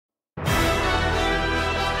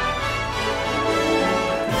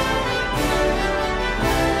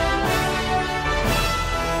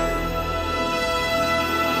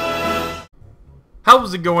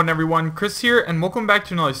How's it going, everyone? Chris here, and welcome back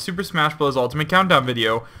to another Super Smash Bros. Ultimate Countdown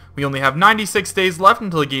video. We only have 96 days left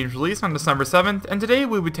until the game's release on December 7th, and today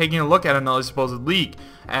we'll be taking a look at another supposed leak.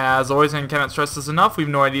 As always, I cannot stress this enough, we have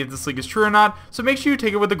no idea if this leak is true or not, so make sure you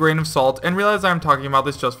take it with a grain of salt and realize I'm talking about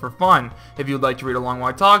this just for fun. If you would like to read along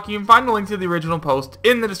while I talk, you can find a link to the original post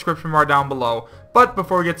in the description bar down below. But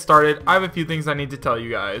before we get started, I have a few things I need to tell you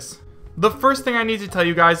guys. The first thing I need to tell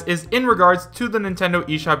you guys is in regards to the Nintendo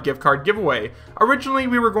Eshop Giftcard giveaway. Originally,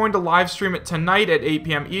 we were going to live stream it tonight at 8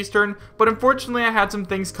 p.m. Eastern, but unfortunately I had some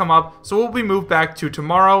things come up, so we'll be moved back to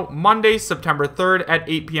tomorrow, Monday, September 3rd at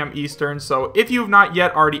 8 p.m. Eastern. So if you have not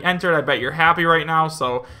yet already entered, I bet you're happy right now.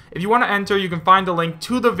 So if you want to enter, you can find a link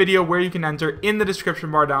to the video where you can enter in the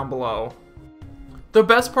description bar down below. The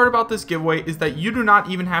best part about this giveaway is that you do not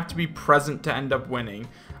even have to be present to end up winning.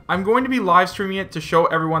 I'm going to be live streaming it to show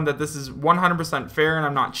everyone that this is 100% fair and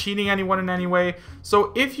I'm not cheating anyone in any way.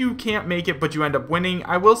 So if you can't make it but you end up winning,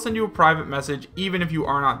 I will send you a private message even if you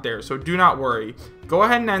are not there, so do not worry. Go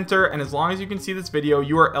ahead and enter, and as long as you can see this video,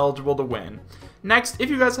 you are eligible to win. Next, if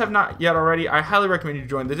you guys have not yet already, I highly recommend you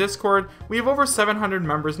join the Discord. We have over 700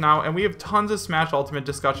 members now, and we have tons of Smash Ultimate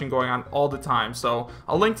discussion going on all the time, so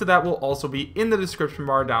a link to that will also be in the description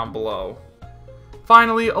bar down below.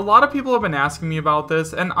 Finally, a lot of people have been asking me about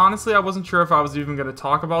this, and honestly I wasn't sure if I was even going to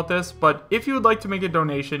talk about this, but if you would like to make a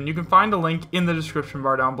donation, you can find a link in the description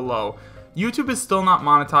bar down below. YouTube is still not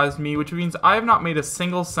monetized me, which means I have not made a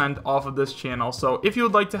single cent off of this channel, so if you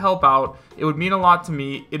would like to help out, it would mean a lot to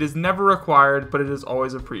me. It is never required, but it is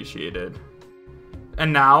always appreciated.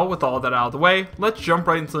 And now, with all that out of the way, let's jump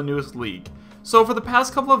right into the newest leak. So for the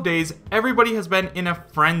past couple of days, everybody has been in a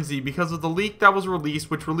frenzy because of the leak that was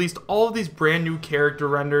released, which released all of these brand new character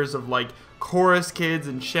renders of like Chorus Kids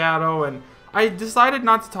and Shadow, and I decided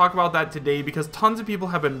not to talk about that today because tons of people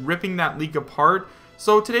have been ripping that leak apart.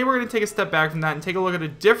 So today we're going to take a step back from that and take a look at a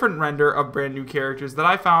different render of brand new characters that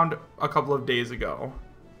I found a couple of days ago.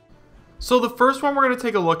 So the first one we're going to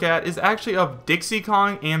take a look at is actually of Dixie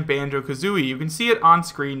Kong and Banjo-Kazooie. You can see it on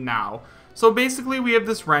screen now. So basically we have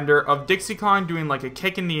this render of Dixie Kong doing like a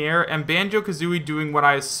kick in the air and Banjo-Kazooie doing what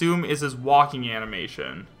I assume is his walking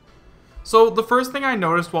animation. So the first thing I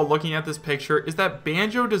noticed while looking at this picture is that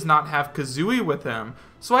Banjo does not have Kazooie with him.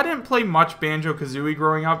 So I didn't play much Banjo-Kazooie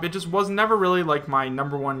growing up, it just was never really like my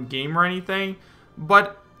 #1 game or anything.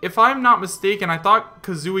 But if I'm not mistaken, I thought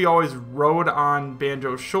Kazooie always rode on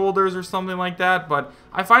Banjo's shoulders or something like that, but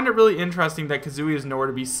I find it really interesting that Kazooie is nowhere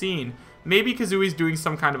to be seen. Maybe Kazooie's doing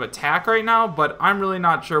some kind of attack right now, but I'm really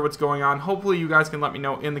not sure what's going on. Hopefully you guys can let me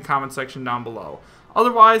know in the comment section down below.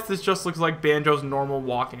 Otherwise, this just looks like Banjo's normal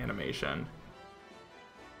walk animation.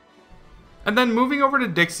 And then moving over to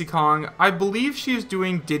Dixie Kong, I believe she is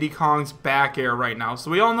doing Diddy Kong's back air right now.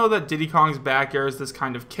 So we all know that Diddy Kong's back air is this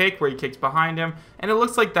kind of kick where he kicks behind him, and it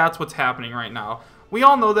looks like that's what's happening right now. We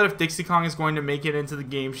all know that if Dixie Kong is going to make it into the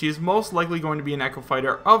game, she is most likely going to be an Echo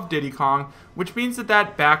Fighter of Diddy Kong, which means that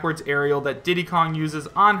that backwards aerial that Diddy Kong uses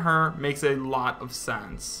on her makes a lot of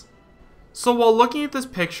sense. So while looking at this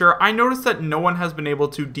picture, I noticed that no one has been able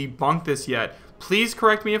to debunk this yet. Please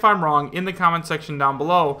correct me if I'm wrong in the comment section down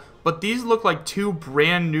below, but these look like two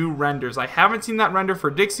brand new renders. I haven't seen that render for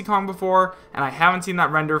Dixie Kong before, and I haven't seen that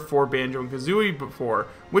render for Banjo and Kazooie before,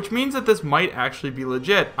 which means that this might actually be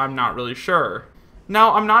legit. I'm not really sure.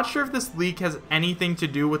 Now, I'm not sure if this leak has anything to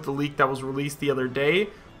do with the leak that was released the other day,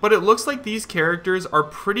 but it looks like these characters are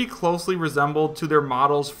pretty closely resembled to their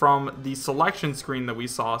models from the selection screen that we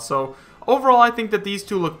saw. So overall, I think that these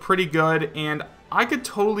two look pretty good, and I could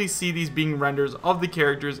totally see these being renders of the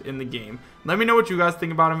characters in the game. Let me know what you guys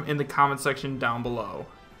think about them in the comment section down below.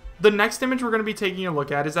 The next image we're going to be taking a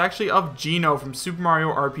look at is actually of Geno from Super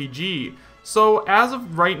Mario RPG. So as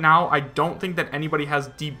of right now, I don't think that anybody has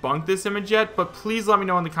debunked this image yet, but please let me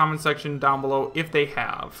know in the comment section down below if they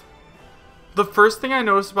have. The first thing I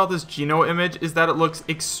noticed about this Geno image is that it looks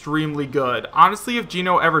extremely good. Honestly, if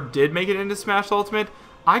Geno ever did make it into Smash Ultimate,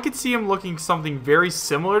 I could see him looking something very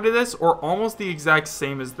similar to this or almost the exact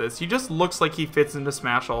same as this. He just looks like he fits into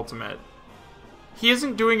Smash Ultimate. He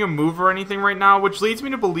isn't doing a move or anything right now, which leads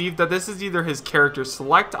me to believe that this is either his character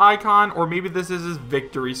select icon or maybe this is his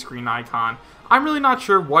victory screen icon. I'm really not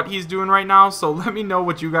sure what he's doing right now, so let me know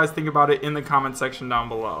what you guys think about it in the comment section down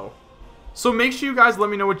below. So make sure you guys let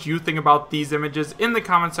me know what you think about these images in the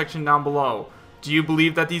comment section down below. Do you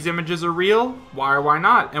believe that these images are real? Why or why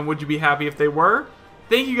not? And would you be happy if they were?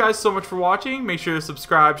 Thank you guys so much for watching. Make sure to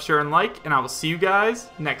subscribe, share, and like, and I will see you guys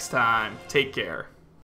next time. Take care.